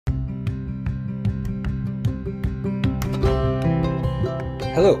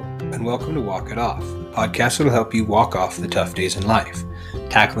Hello, and welcome to Walk It Off, a podcast that will help you walk off the tough days in life,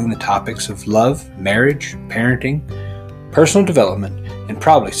 tackling the topics of love, marriage, parenting, personal development, and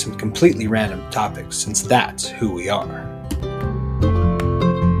probably some completely random topics, since that's who we are.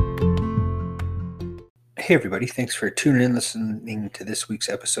 Hey everybody, thanks for tuning in, listening to this week's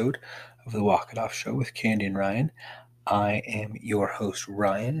episode of the Walk It Off Show with Candy and Ryan. I am your host,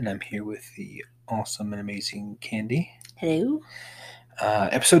 Ryan, and I'm here with the awesome and amazing Candy. Hello.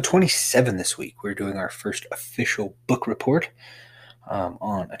 Episode 27 this week. We're doing our first official book report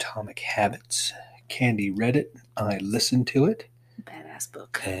on Atomic Habits. Candy read it. I listened to it. Badass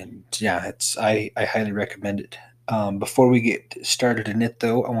book. And yeah, I highly recommend it. Before we get started in it,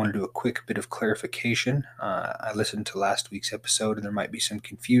 though, I want to do a quick bit of clarification. I listened to last week's episode, and there might be some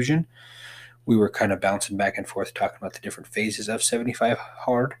confusion. We were kind of bouncing back and forth talking about the different phases of 75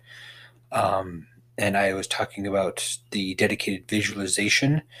 Hard. And I was talking about the dedicated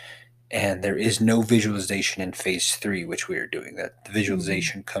visualization, and there is no visualization in phase 3, which we are doing. That the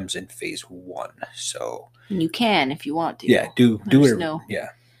visualization comes in phase 1. So you can if you want to. Yeah, do There's it. No, yeah.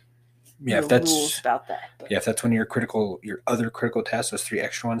 No If that's rules about that. But. Yeah, if that's one of your other critical tasks, those 3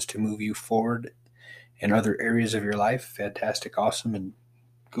 extra ones to move you forward in other areas of your life, fantastic, awesome, and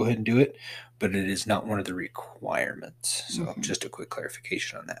go ahead and do it. But it is not one of the requirements. So just a quick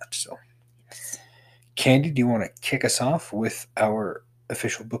clarification on that. So. Yes. Candy, do you want to kick us off with our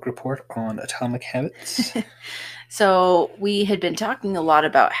official book report on Atomic Habits? So we had been talking a lot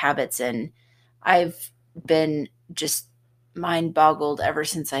about habits, and I've been just mind-boggled ever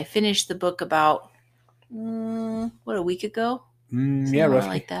since I finished the book about, a week ago? Yeah, roughly.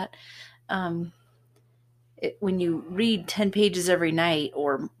 Like that. When you read 10 pages every night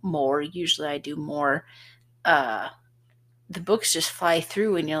or more, usually I do more, the books just fly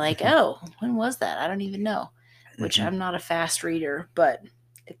through and you're like, oh, when was that? I don't even know, which I'm not a fast reader, but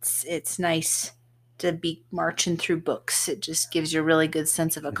it's nice to be marching through books. It just gives you a really good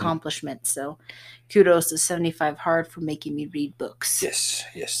sense of accomplishment. So kudos to 75 Hard for making me read books. Yes.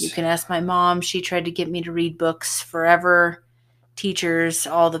 You can ask my mom. She tried to get me to read books forever, teachers,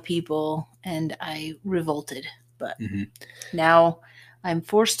 all the people, and I revolted. But now I'm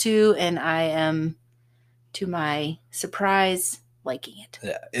forced to, and I am, to my surprise, liking it.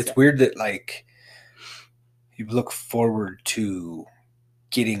 Yeah, it's weird that you look forward to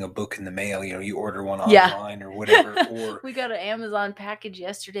getting a book in the mail. You order one online or whatever. Or we got an Amazon package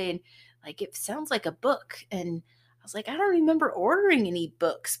yesterday, and it sounds like a book. And I was like, I don't remember ordering any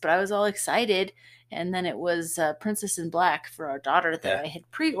books, but I was all excited. And then it was Princess in Black for our daughter that I had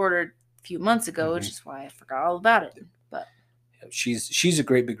pre-ordered a few months ago, which is why I forgot all about it. But she's a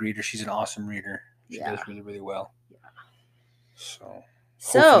great big reader. She's an awesome reader. She does really, really well. Yeah. So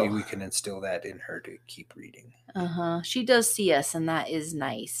hopefully we can instill that in her to keep reading. She does see us, and that is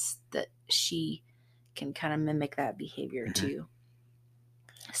nice that she can kind of mimic that behavior too.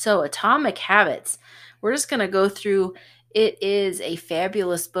 So Atomic Habits, we're just going to go through. It is a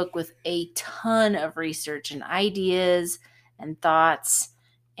fabulous book with a ton of research and ideas and thoughts.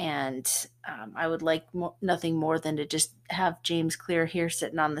 And I would like nothing more than to just have James Clear here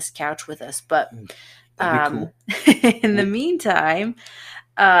sitting on this couch with us. But that'd be cool. In the meantime,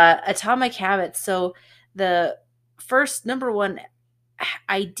 Atomic Habits. So the first number one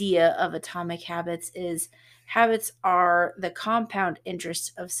idea of Atomic Habits is habits are the compound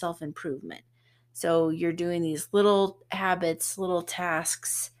interest of self-improvement. So you're doing these little habits, little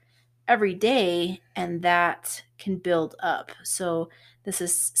tasks every day, and that can build up. So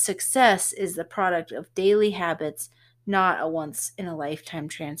success is the product of daily habits, not once in a lifetime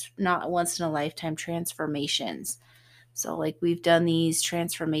transformations. So we've done these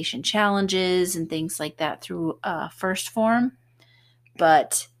transformation challenges and things like that through First Form,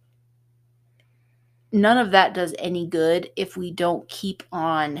 but none of that does any good if we don't keep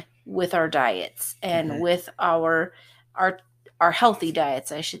on with our diets and with our healthy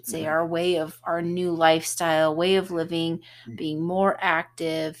diets, I should say, our new lifestyle, way of living, being more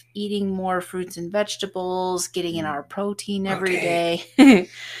active, eating more fruits and vegetables, getting in our protein every day.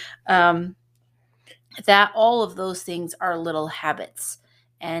 That all of those things are little habits.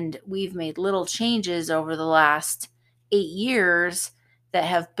 And we've made little changes over the last 8 years that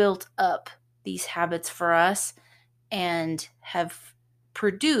have built up these habits for us and have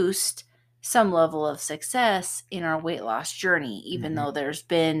produced some level of success in our weight loss journey. Even though there's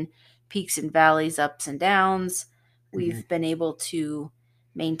been peaks and valleys, ups and downs, we've been able to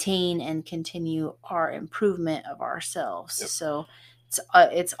maintain and continue our improvement of ourselves. Yep. So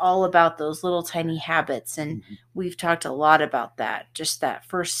it's all about those little tiny habits. And we've talked a lot about that. Just that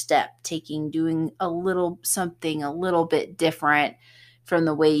first step, doing a little something a little bit different from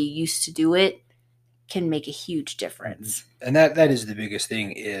the way you used to do it can make a huge difference. And that is the biggest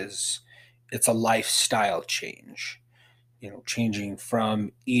thing, is it's a lifestyle change. Changing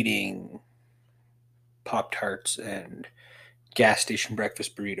from eating Pop-Tarts and gas station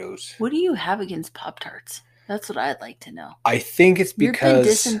breakfast burritos. What do you have against Pop-Tarts? That's what I'd like to know. I think it's because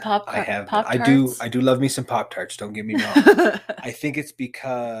you've been dissing Pop-Tarts? I do love me some Pop-Tarts, don't get me wrong. I think it's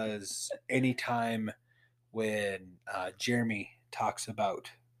because anytime when Jeremy talks about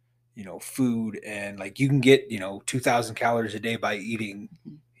food, and like you can get 2,000 calories a day by eating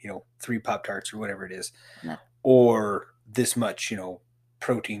 3 Pop-Tarts or whatever it is, or this much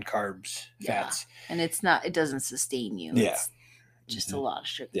protein, carbs, fats, and it doesn't sustain you. Yeah, it's just a lot of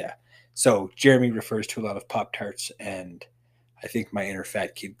sugar. Yeah. So Jeremy refers to a lot of Pop-Tarts, and I think my inner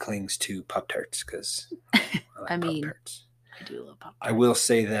fat kid clings to Pop-Tarts because I like Pop-Tarts. I do love Pop-Tarts. I will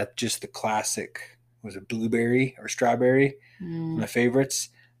say that just the classic, was it blueberry or strawberry? My favorites.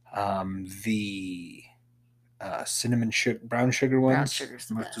 The cinnamon brown sugar ones.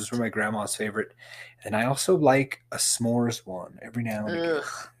 Those were my grandma's favorite. And I also like a s'mores one every now and again.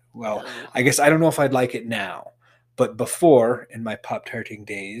 Well, I guess I don't know if I'd like it now, but before, in my Pop-Tarting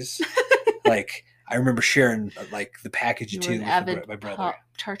days, like I remember sharing like the package too with my brother.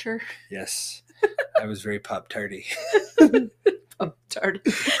 Pop-Tarter? Yes. I was very Pop-Tarty. Pop-Tart.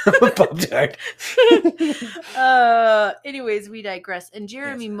 Pop-Tart. Anyways, we digress. And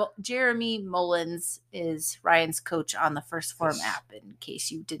Jeremy Mullins is Ryan's coach on the First Form app, in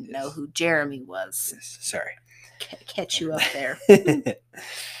case you didn't know who Jeremy was. Yes. Sorry. Catch you up there.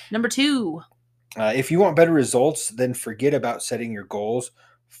 Number 2. If you want better results, then forget about setting your goals.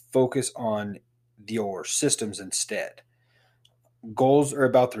 Focus on your systems instead. Goals are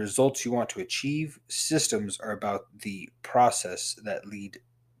about the results you want to achieve. Systems are about the process that lead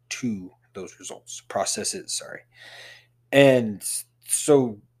to those results. Processes, sorry. And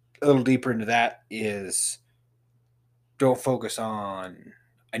so a little deeper into that is, don't focus on,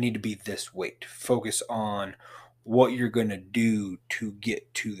 I need to be this weight. Focus on what you're going to do to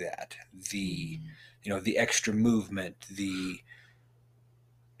get to that. The extra movement,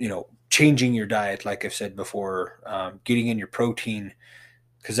 changing your diet, like I've said before, getting in your protein,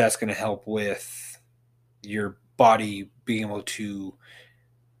 because that's going to help with your body being able to,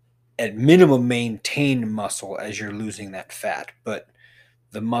 at minimum, maintain muscle as you're losing that fat. But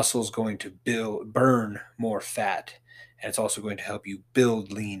the muscle is going to burn more fat, and it's also going to help you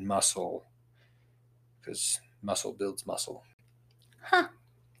build lean muscle, because muscle builds muscle. Huh.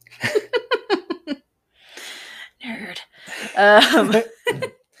 Nerd.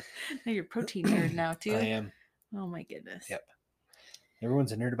 You're a protein nerd now, too. I am. Oh, my goodness. Yep.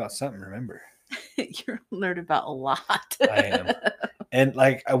 Everyone's a nerd about something, remember. You're a nerd about a lot. I am. And,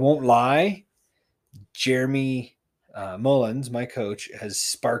 I won't lie, Jeremy Mullins, my coach, has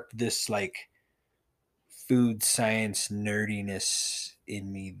sparked this, food science nerdiness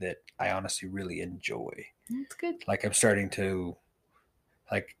in me that I honestly really enjoy. That's good. I'm starting to,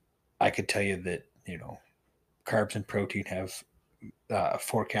 I could tell you that, carbs and protein have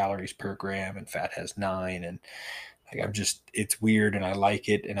 4 calories per gram and fat has 9, and it's weird, and I like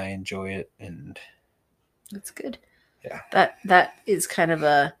it and I enjoy it, and that's good. Yeah. That is kind of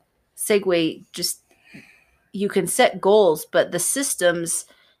a segue. Just, you can set goals, but the systems,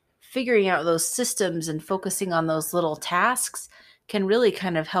 figuring out those systems and focusing on those little tasks can really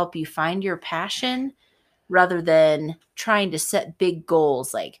kind of help you find your passion, rather than trying to set big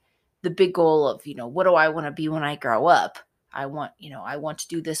goals, like the big goal of, what do I want to be when I grow up? I want to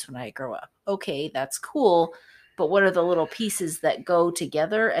do this when I grow up. Okay, that's cool. But what are the little pieces that go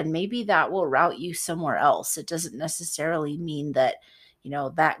together? And maybe that will route you somewhere else. It doesn't necessarily mean that,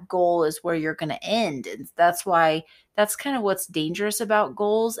 that goal is where you're going to end. And that's kind of what's dangerous about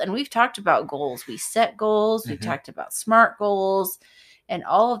goals. And we've talked about goals. We set goals. We've talked about SMART goals, and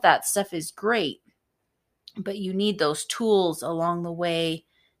all of that stuff is great. But you need those tools along the way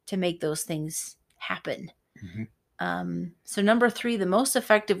to make those things happen. So number 3, the most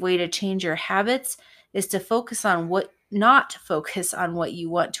effective way to change your habits is to not focus on what you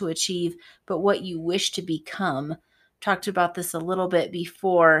want to achieve, but what you wish to become. Talked about this a little bit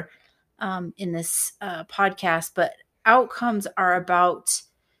before in this podcast, but outcomes are about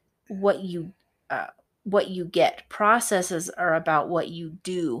what you get. Processes are about what you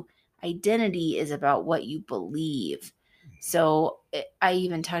do. Identity is about what you believe. So I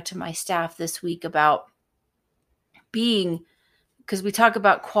even talked to my staff this week about because we talk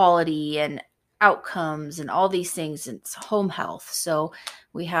about quality and outcomes and all these things, and it's home health. So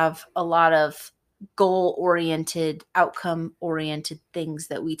we have a lot of goal-oriented, outcome-oriented things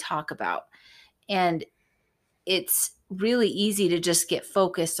that we talk about. And it's really easy to just get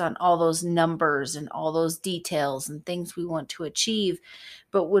focused on all those numbers and all those details and things we want to achieve.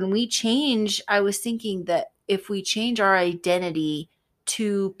 But when we change, I was thinking that if we change our identity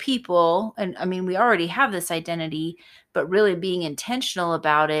to people, and I mean, we already have this identity, but really being intentional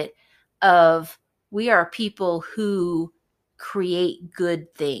about it, of we are people who create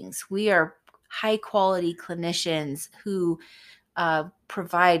good things. We are high quality clinicians who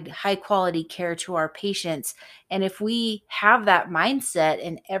provide high quality care to our patients. And if we have that mindset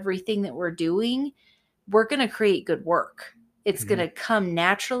in everything that we're doing, we're going to create good work. It's going to come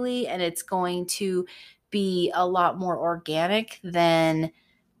naturally, and it's going to be a lot more organic than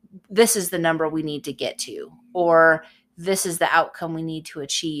this is the number we need to get to, or this is the outcome we need to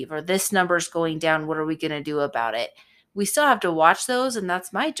achieve, or this number is going down. What are we going to do about it? We still have to watch those, and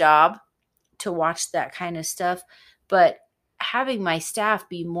that's my job to watch that kind of stuff. But having my staff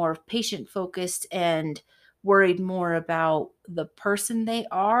be more patient focused and worried more about the person they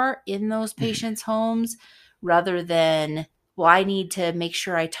are in those patients' homes rather than, well, I need to make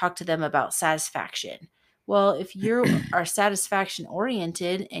sure I talk to them about satisfaction. Well, if you are satisfaction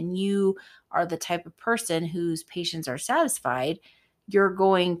oriented and you are the type of person whose patients are satisfied, you're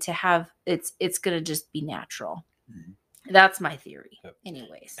going to have it's going to just be natural. That's my theory.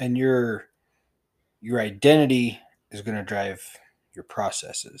 Anyways. And your identity is going to drive your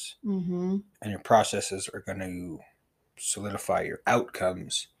processes, and your processes are going to solidify your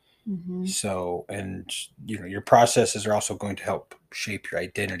outcomes. So, and your processes are also going to help shape your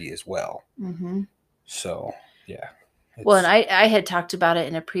identity as well. So, yeah. Well, and I had talked about it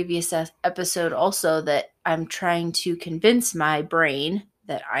in a previous episode also, that I'm trying to convince my brain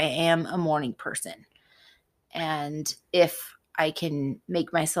that I am a morning person. And if I can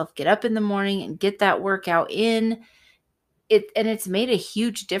make myself get up in the morning and get that workout in, it's made a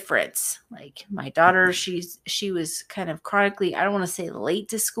huge difference. Like my daughter, she was kind of chronically, I don't want to say late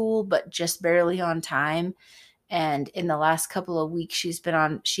to school, but just barely on time. And in the last couple of weeks,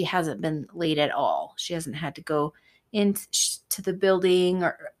 she hasn't been late at all. She hasn't had to go into the building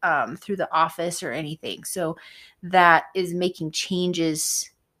or through the office or anything. So that is making changes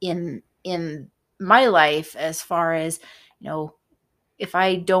in my life, as far as, if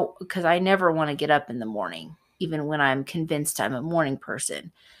I don't, because I never want to get up in the morning, even when I'm convinced I'm a morning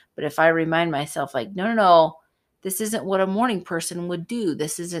person. But if I remind myself, like, no, this isn't what a morning person would do.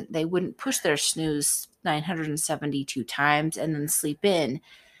 They wouldn't push their snooze 972 times and then sleep in.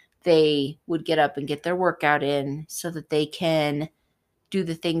 They would get up and get their workout in so that they can do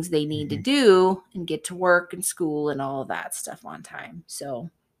the things they need to do and get to work and school and all of that stuff on time.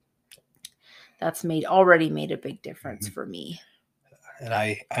 So that's already made a big difference for me. And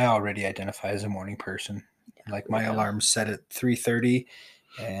I already identify as a morning person. Like my alarm's set at 3:30,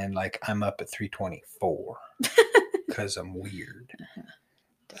 and like I'm up at 3:24 because I'm weird.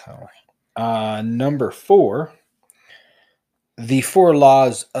 So, number 4, the 4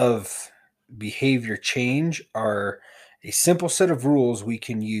 laws of behavior change are a simple set of rules we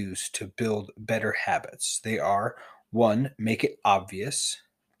can use to build better habits. They are: 1, make it obvious;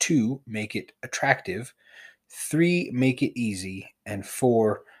 2, make it attractive; 3, make it easy; and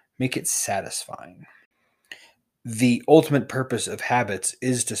 4, make it satisfying. The ultimate purpose of habits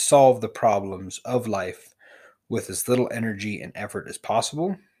is to solve the problems of life with as little energy and effort as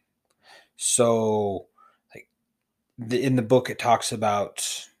possible. So, like in the book, it talks about,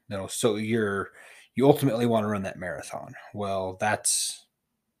 so you ultimately want to run that marathon. Well, that's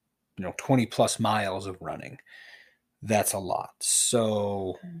 20 plus miles of running. That's a lot.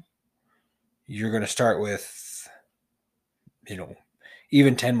 So you're going to start with,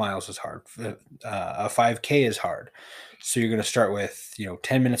 even 10 miles is hard. A 5K is hard. So you're going to start with,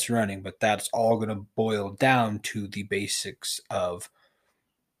 10 minutes running, but that's all going to boil down to the basics of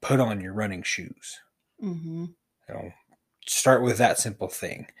put on your running shoes. Start with that simple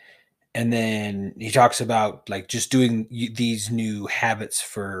thing. And then he talks about like just doing these new habits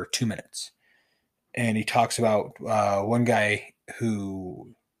for 2 minutes. And he talks about one guy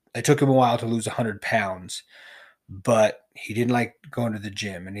who it took him a while to lose 100 pounds, but he didn't like going to the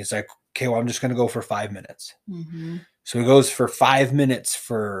gym. And he's like, okay, well, I'm just going to go for 5 minutes. So he goes for 5 minutes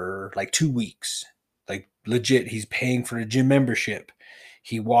for like 2 weeks. Like legit, he's paying for a gym membership.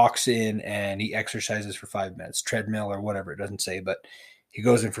 He walks in and he exercises for 5 minutes, treadmill or whatever, it doesn't say, but he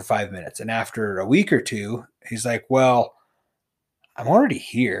goes in for 5 minutes. And after a week or two, he's like, well, I'm already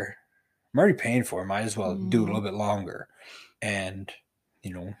here. I'm already paying for it. Might as well do it a little bit longer. And,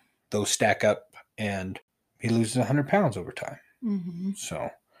 those stack up and he loses 100 pounds over time.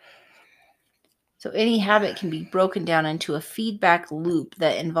 So any habit can be broken down into a feedback loop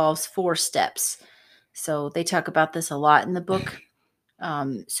that involves 4 steps. So they talk about this a lot in the book.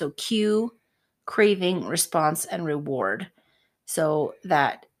 So cue, craving, response, and reward. So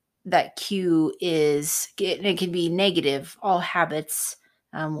that cue is, and it can be negative. All habits,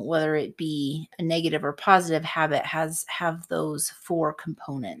 whether it be a negative or positive habit, have those 4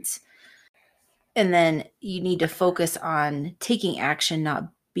 components. And then you need to focus on taking action, not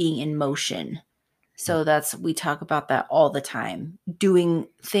being in motion. So we talk about that all the time. Doing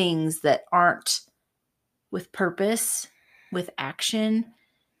things that aren't with purpose, with action,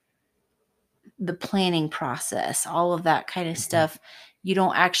 the planning process, all of that kind of stuff, you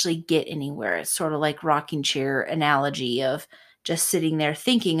don't actually get anywhere. It's sort of like rocking chair analogy of just sitting there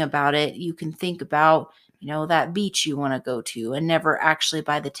thinking about it. You can think about, that beach you want to go to and never actually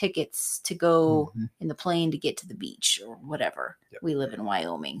buy the tickets to go in the plane to get to the beach or whatever. Yep. We live in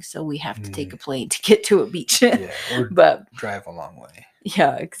Wyoming, so we have to take a plane to get to a beach. Or but drive a long way.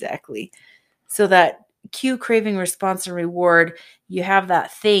 Yeah, exactly. So that cue, craving, response, and reward, you have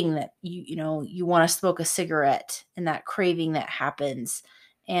that thing that you want to smoke a cigarette, and that craving that happens,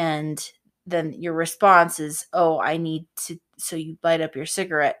 and then your response is, oh, I need to, so you bite up your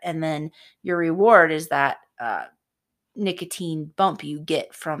cigarette, and then your reward is that nicotine bump you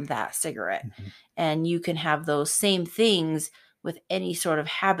get from that cigarette. And you can have those same things with any sort of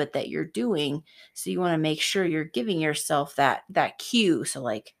habit that you're doing. So you want to make sure you're giving yourself that cue. So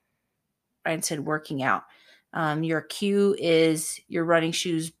like Ryan said, working out. Your cue is your running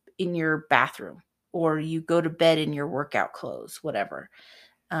shoes in your bathroom, or you go to bed in your workout clothes, whatever.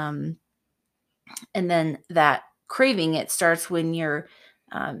 And then that craving, it starts when you're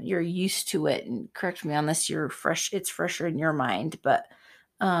used to it. And correct me on this, it's fresher in your mind, but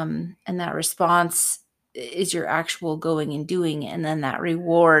and that response is your actual going and doing. And then that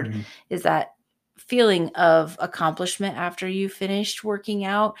reward is that feeling of accomplishment after you finished working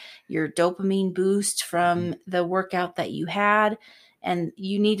out, your dopamine boost from the workout that you had. And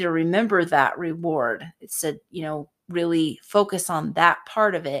you need to remember that reward. It's really focus on that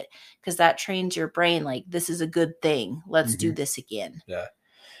part of it, because that trains your brain like, this is a good thing. Let's do this again. Yeah.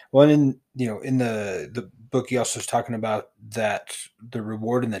 Well, in the book, he also was talking about that the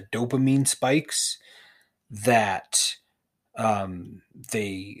reward and the dopamine spikes, that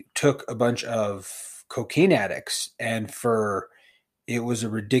they took a bunch of cocaine addicts, and it was a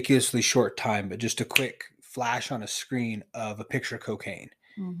ridiculously short time, but just a quick flash on a screen of a picture of cocaine.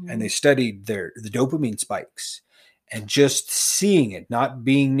 And they studied the dopamine spikes, and just seeing it, not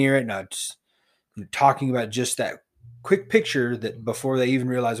being near it, not just talking about just that quick picture, that before they even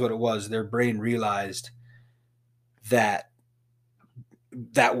realized what it was, their brain realized that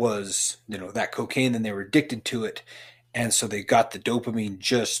was, that cocaine, and they were addicted to it. And so they got the dopamine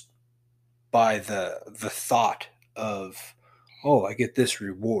just by the thought of, oh, I get this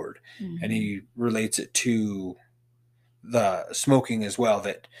reward. And he relates it to the smoking as well,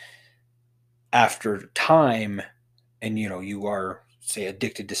 that after time, and you are, say,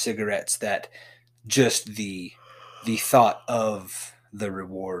 addicted to cigarettes, that just the thought of the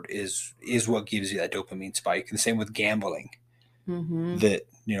reward is what gives you that dopamine spike. And same with gambling. That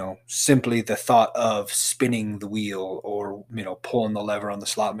simply the thought of spinning the wheel, or pulling the lever on the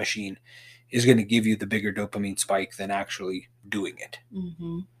slot machine, is going to give you the bigger dopamine spike than actually doing it.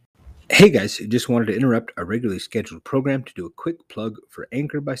 Hey guys, just wanted to interrupt our regularly scheduled program to do a quick plug for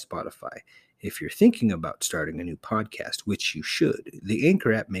Anchor by Spotify. If you're thinking about starting a new podcast, which you should, the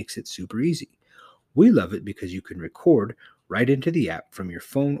Anchor app makes it super easy. We love it because you can record right into the app from your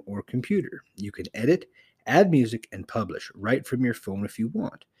phone or computer. You can edit, add music, and publish right from your phone if you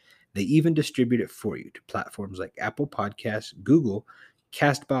want. They even distribute it for you to platforms like Apple Podcasts, Google,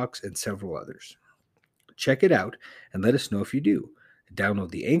 Castbox, and several others. Check it out and let us know if you do. Download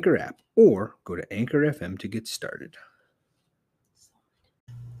the Anchor app or go to Anchor FM to get started.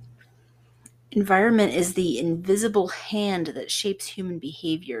 Environment is the invisible hand that shapes human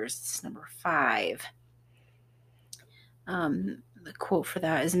behaviors. It's number 5. The quote for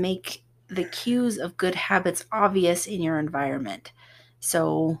that is, make the cues of good habits obvious in your environment.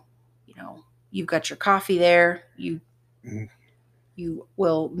 So, you've got your coffee there. You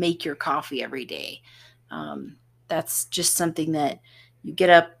will make your coffee every day. That's just something that you get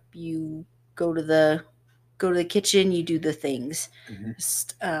up, you go to the kitchen, you do the things.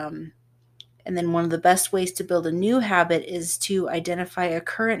 And then one of the best ways to build a new habit is to identify a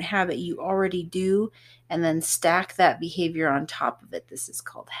current habit you already do, and then stack that behavior on top of it. This is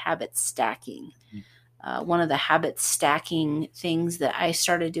called habit stacking. One of the habit stacking things that I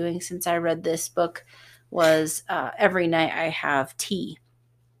started doing since I read this book was every night I have tea,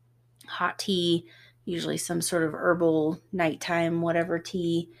 hot tea, usually some sort of herbal nighttime, whatever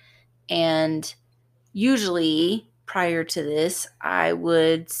tea. And usually prior to this, I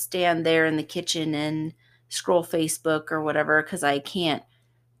would stand there in the kitchen and scroll Facebook or whatever because I can't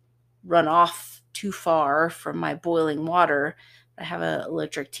run off too far from my boiling water. I have an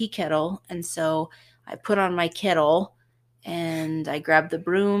electric tea kettle, and so I put on my kettle and I grab the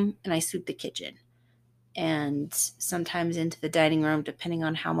broom and I sweep the kitchen and sometimes into the dining room depending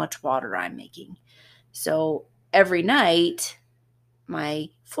on how much water I'm making. So every night my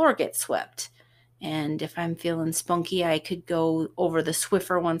floor gets swept. And if I'm feeling spunky, I could go over the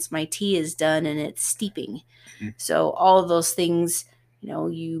Swiffer once my tea is done and it's steeping. Mm-hmm. So all of those things,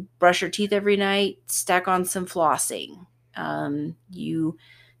 you brush your teeth every night, stack on some flossing. You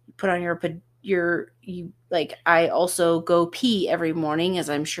put on I also go pee every morning, as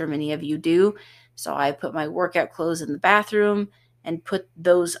I'm sure many of you do. So I put my workout clothes in the bathroom and put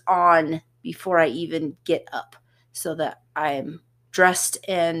those on before I even get up so that I'm dressed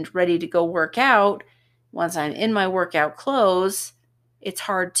and ready to go work out. Once I'm in my workout clothes, it's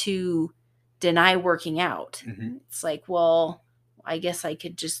hard to deny working out. Mm-hmm. It's like, well, I guess I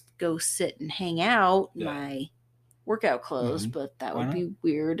could just go sit and hang out in Yeah. my workout clothes, Mm-hmm. but that Why would not? be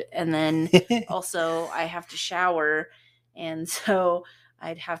weird. And then also I have to shower, and so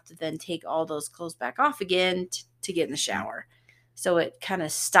I'd have to then take all those clothes back off again to get in the shower. So it kind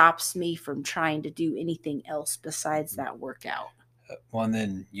of stops me from trying to do anything else besides that workout. Well, and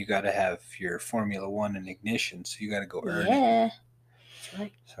then you got to have your Formula One and ignition, so you got to go earn it. Yeah, that's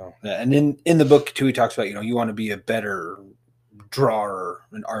right. So, and in the book too, he talks about you want to be a better drawer,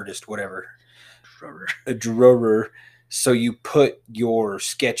 an artist, whatever, a drawer. So you put your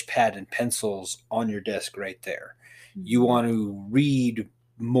sketch pad and pencils on your desk right there. Mm-hmm. You want to read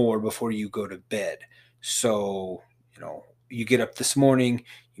more before you go to bed. So you get up this morning,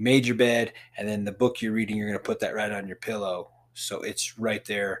 you made your bed, and then the book you're reading, you're going to put that right on your pillow. So it's right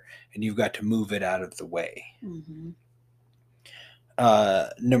there, and you've got to move it out of the way. Mm-hmm.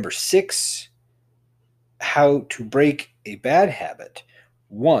 Number 6, how to break a bad habit.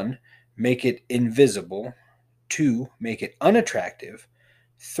 1, make it invisible. 2, make it unattractive.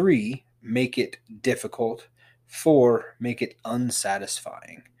 3, make it difficult. 4, make it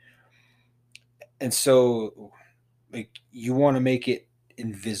unsatisfying. And so you want to make it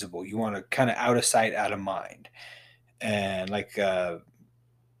invisible. You want to kind of out of sight, out of mind. And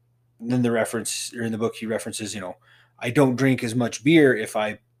then the reference, or in the book he references, I don't drink as much beer if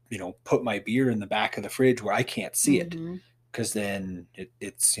I, put my beer in the back of the fridge where I can't see it, because then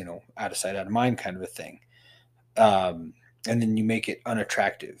it's, out of sight, out of mind kind of a thing. And then you make it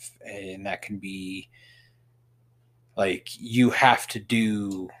unattractive, and that can be like you have to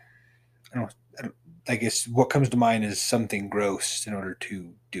do, I guess what comes to mind is something gross in order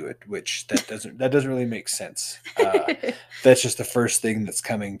to do it, which that doesn't really make sense. That's just the first thing that's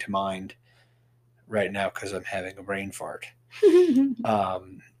coming to mind right now because I'm having a brain fart.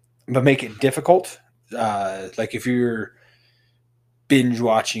 But make it difficult. Like if you're binge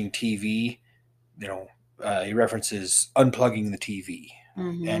watching TV, he references unplugging the TV.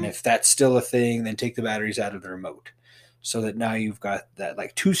 Mm-hmm. And if that's still a thing, then take the batteries out of the remote, so that now you've got that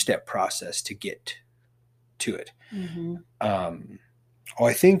 2-step process to get to it. Mm-hmm.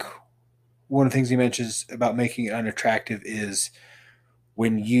 I think one of the things he mentions about making it unattractive is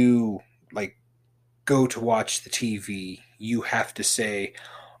when you go to watch the TV, you have to say,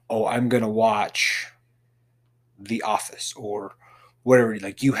 "Oh, I'm going to watch The Office," or whatever.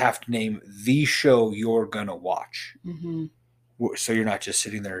 You have to name the show you're going to watch. Mm-hmm. So you're not just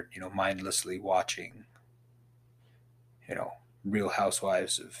sitting there, mindlessly watching, Real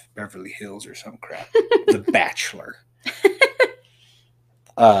Housewives of Beverly Hills or some crap. The Bachelor.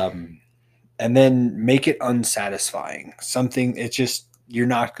 And then make it unsatisfying. Something, it's just, you're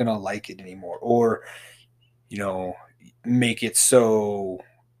not going to like it anymore. Or, make it so,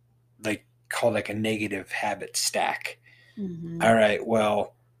 called a negative habit stack. Mm-hmm. All right,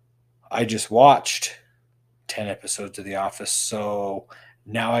 well, I just watched 10 episodes of The Office, so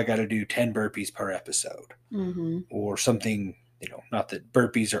now I got to do 10 burpees per episode. Mm-hmm. Or something, not that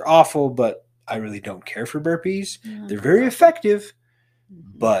burpees are awful, but I really don't care for burpees. Mm-hmm. They're very effective,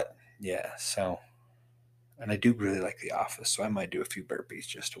 but yeah, so, and I do really like The Office, so I might do a few burpees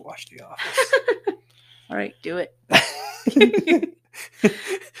just to watch The Office. All right, do it.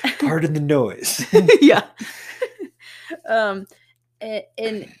 Pardon the noise. Yeah. And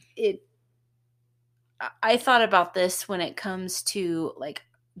I thought about this when it comes to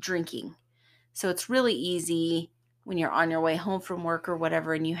drinking. So it's really easy when you're on your way home from work or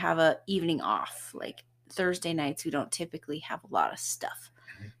whatever, and you have a evening off. Like Thursday nights, we don't typically have a lot of stuff.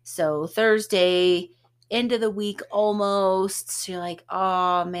 So Thursday end of the week almost. So you're like,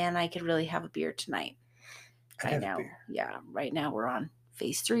 oh man, I could really have a beer tonight. I'd have a beer. Yeah, right now we're on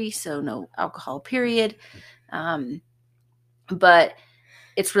phase 3, so no alcohol period. But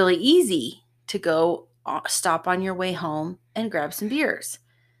it's really easy to go stop on your way home and grab some beers.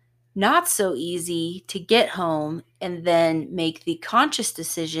 Not so easy to get home and then make the conscious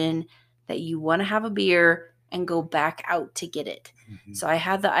decision that you want to have a beer and go back out to get it. Mm-hmm. So I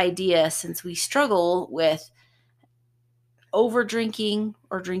had the idea, since we struggle with over drinking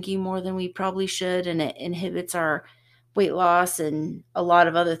or drinking more than we probably should, and it inhibits our weight loss and a lot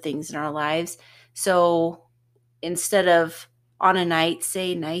of other things in our lives. So instead of on a night,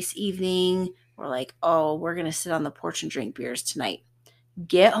 say nice evening, we're like, oh, we're going to sit on the porch and drink beers tonight.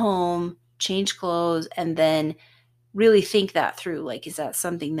 Get home, change clothes, and then really think that through. Like, is that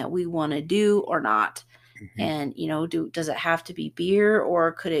something that we want to do or not? Mm-hmm. And, does it have to be beer,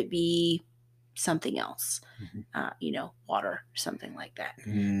 or could it be something else? Mm-hmm. Water, something like that.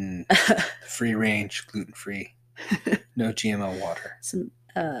 Free range, gluten-free, no GMO water. Some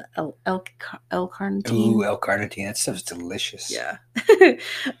L-carnitine. Ooh, L-carnitine. That stuff's delicious. Yeah.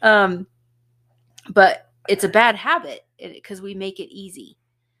 But it's a bad habit because we make it easy,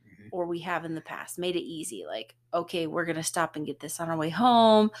 or we have in the past made it easy. Like, okay, we're going to stop and get this on our way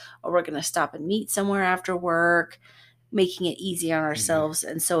home, or we're going to stop and meet somewhere after work, making it easy on ourselves.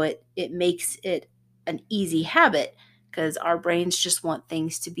 Mm-hmm. And so it makes it an easy habit because our brains just want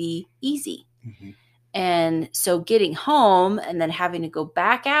things to be easy. Mm-hmm. And so getting home and then having to go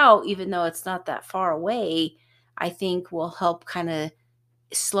back out, even though it's not that far away, I think will help kind of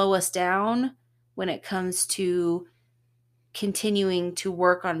slow us down when it comes to continuing to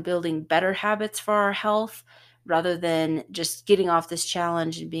work on building better habits for our health, rather than just getting off this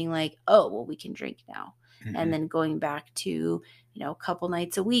challenge and being like, oh, well, we can drink now. Mm-hmm. And then going back to, a couple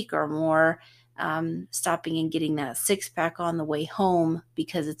nights a week or more, stopping and getting that 6-pack on the way home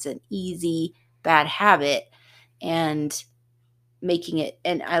because it's an easy bad habit, and making it.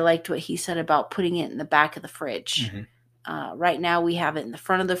 And I liked what he said about putting it in the back of the fridge. Mm-hmm. Right now we have it in the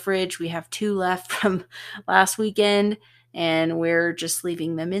front of the fridge. We have 2 left from last weekend, and we're just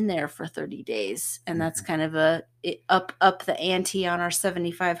leaving them in there for 30 days. And mm-hmm. that's kind of up the ante on our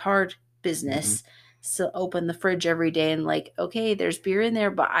 75 hard business. Mm-hmm. So open the fridge every day and like, okay, there's beer in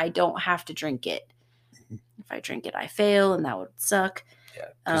there, but I don't have to drink it. Mm-hmm. If I drink it, I fail, and that would suck. Yeah,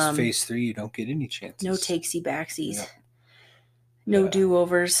 because phase 3, you don't get any chances. No takesy backsies. Yep. No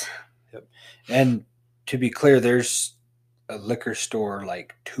do-overs. Yep. And to be clear, there's a liquor store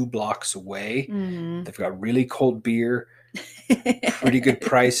like 2 blocks away. Mm-hmm. They've got really cold beer, pretty good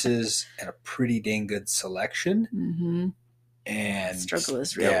prices, and a pretty dang good selection. Mm-hmm. And the struggle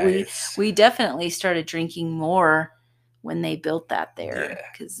is real. Yeah, we definitely started drinking more when they built that there,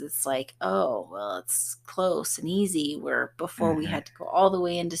 because it's like, oh, well, it's close and easy, where before mm-hmm. we had to go all the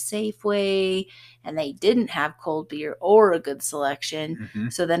way into Safeway, and they didn't have cold beer or a good selection. Mm-hmm.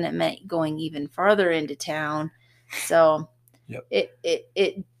 So then it meant going even farther into town. So yep.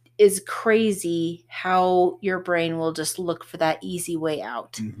 It is crazy how your brain will just look for that easy way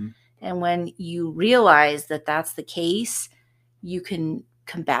out. Mm-hmm. And when you realize that that's the case, you can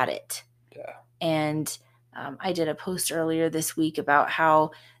combat it. Yeah. And I did a post earlier this week about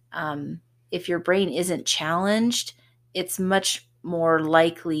how if your brain isn't challenged, it's much more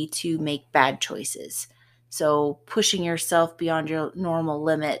likely to make bad choices. So pushing yourself beyond your normal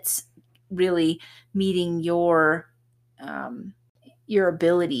limits, really meeting your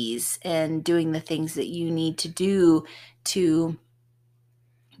abilities and doing the things that you need to do to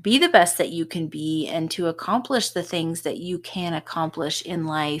be the best that you can be, and to accomplish the things that you can accomplish in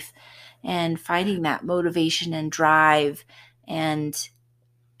life, and finding that motivation and drive and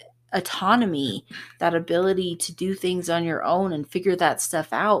autonomy, that ability to do things on your own and figure that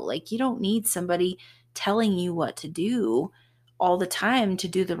stuff out. Like, you don't need somebody telling you what to do all the time to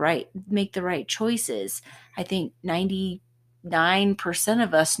make the right choices. I think 99%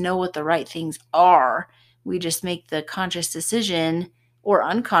 of us know what the right things are. We just make the conscious decision or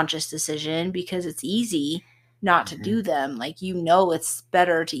unconscious decision because it's easy not to do them. Like, it's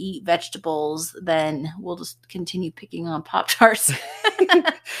better to eat vegetables than we'll just continue picking on Pop-Tarts.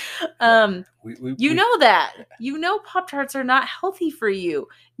 Pop-Tarts are not healthy for you.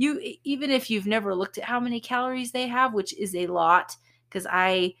 Even if you've never looked at how many calories they have, which is a lot, because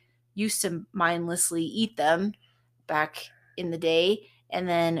I used to mindlessly eat them back in the day. And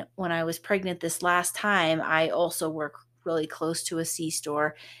then when I was pregnant this last time, I also work really close to a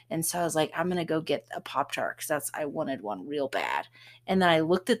C-store. And so I was like, I'm going to go get a Pop-Tart because I wanted one real bad. And then I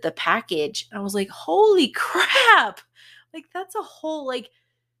looked at the package and I was like, holy crap. Like, that's a whole,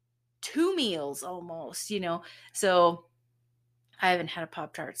 2 meals almost, So I haven't had a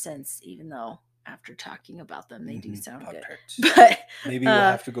Pop-Tart since, even though after talking about them, they do sound Pop-Tarts. good. But maybe we'll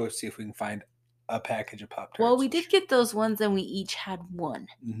have to go see if we can find a package of Pop-Tarts. Well, we did get those ones and we each had one.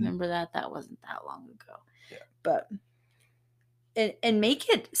 Remember that? That wasn't that long ago. Yeah. But and make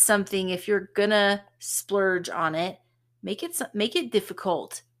it something, if you're gonna splurge on it, make it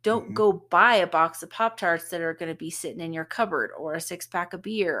difficult. Don't go buy a box of Pop-Tarts that are going to be sitting in your cupboard, or a 6-pack of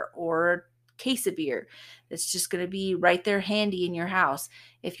beer, or a case of beer that's just going to be right there handy in your house.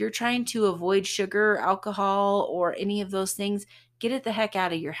 If you're trying to avoid sugar, alcohol, or any of those things, get it the heck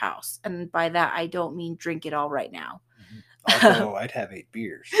out of your house. And by that, I don't mean drink it all right now. Although I'd have 8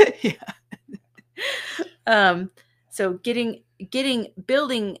 beers. Yeah. So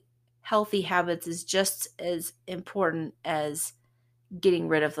building healthy habits is just as important as getting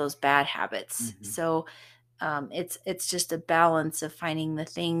rid of those bad habits. So it's just a balance of finding the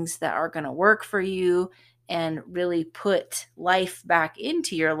things that are going to work for you and really put life back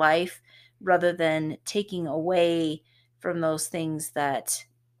into your life, rather than taking away from those things that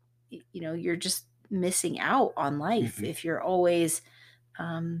you're just missing out on life if you're always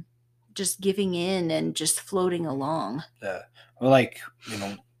just giving in and just floating along. Well, like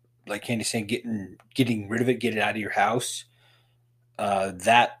Candy's saying, getting rid of it, get it out of your house.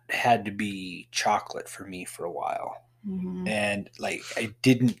 That had to be chocolate for me for a while. And I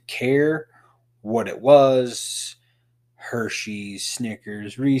didn't care what it was. Hershey's,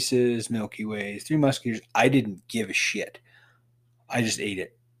 Snickers, Reese's, Milky Ways, Three Musketeers. I didn't give a shit. I just ate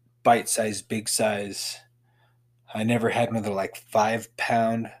it. Bite size, big size. I never had another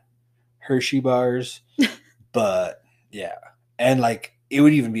 5-pound Hershey bars. But yeah. And it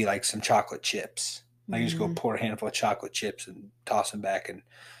would even be some chocolate chips. I just go pour a handful of chocolate chips and toss them back and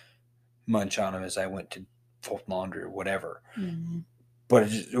munch on them as I went to fold laundry or whatever. But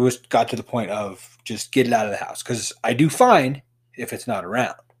it got to the point of just get it out of the house, because I do fine if it's not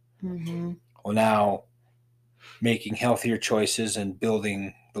around. Well, now making healthier choices and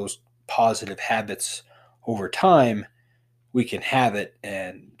building those positive habits over time, we can have it.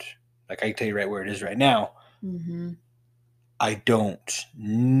 And I can tell you right where it is right now. I don't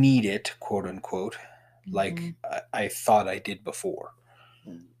need it, quote unquote, I thought I did before.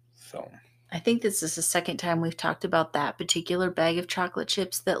 So I think this is the second time we've talked about that particular bag of chocolate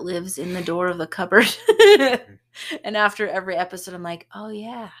chips that lives in the door of the cupboard. And after every episode, I'm like, oh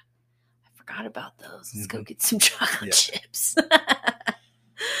yeah, I forgot about those. Let's go get some chocolate chips.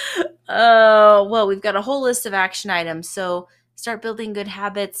 Oh, well, we've got a whole list of action items. So start building good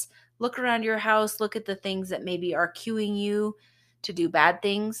habits. Look around your house. Look at the things that maybe are cueing you to do bad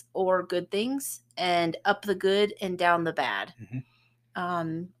things or good things, and up the good and down the bad.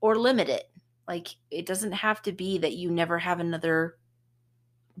 Or limit it. It doesn't have to be that you never have another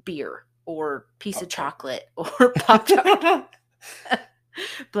beer or piece of chocolate or Pop-Tart.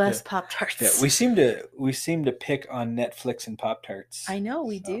 Bless Pop-Tarts. Yeah, we seem to pick on Netflix and Pop-Tarts. I know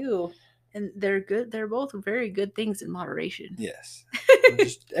we do. And they're good. They're both very good things in moderation. Yes.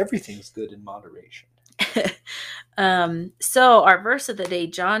 Just everything's good in moderation. So our verse of the day,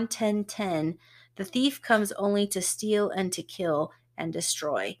 John 10:10, the thief comes only to steal and to kill and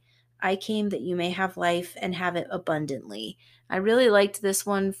destroy. I came that you may have life and have it abundantly. I really liked this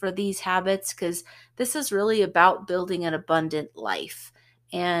one for these habits, because this is really about building an abundant life.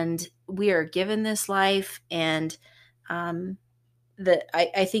 And we are given this life, and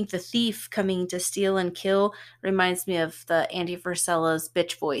I think the thief coming to steal and kill reminds me of the Andy Frisella's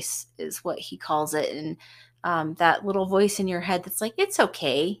bitch voice, is what he calls it. And that little voice in your head that's like, it's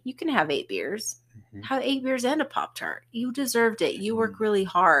okay. You can have 8 beers. Have 8 beers and a Pop-Tart. You deserved it. You work really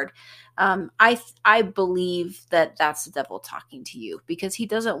hard. I believe that that's the devil talking to you, because he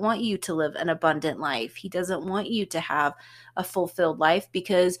doesn't want you to live an abundant life. He doesn't want you to have a fulfilled life,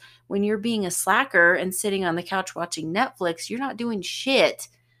 because when you're being a slacker and sitting on the couch watching Netflix, you're not doing shit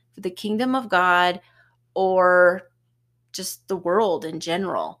for the kingdom of God or just the world in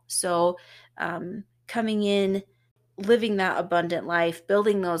general. So coming in, living that abundant life,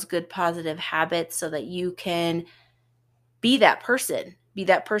 building those good positive habits so that you can be that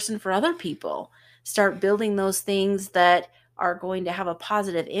person for other people. Start building those things that are going to have a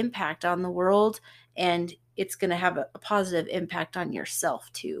positive impact on the world, and it's going to have a positive impact on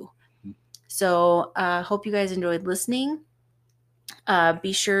yourself too. So hope you guys enjoyed listening.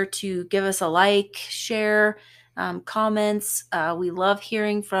 Be sure to give us a like, share, comments. We love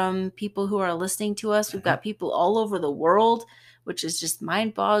hearing from people who are listening to us. We've got people all over the world, which is just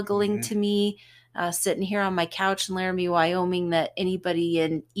mind-boggling to me. Sitting here on my couch in Laramie, Wyoming, that anybody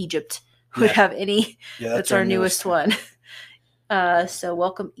in Egypt would have any. That's our newest one. So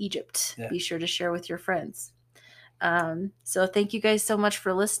welcome, Egypt. Yeah. Be sure to share with your friends. So thank you guys so much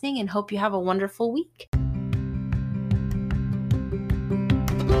for listening, and hope you have a wonderful week.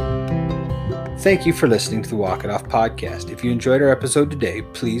 Thank you for listening to the Walk It Off podcast. If you enjoyed our episode today,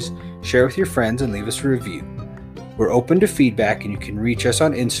 please share with your friends and leave us a review. We're open to feedback, and you can reach us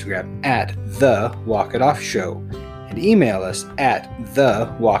on Instagram at The Walk It Off Show and email us at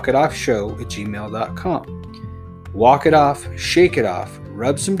thewalkitoffshow@gmail.com. Walk it off, shake it off,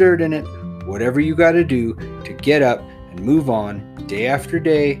 rub some dirt in it, whatever you got to do to get up and move on day after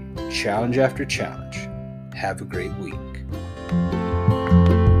day, challenge after challenge. Have a great week.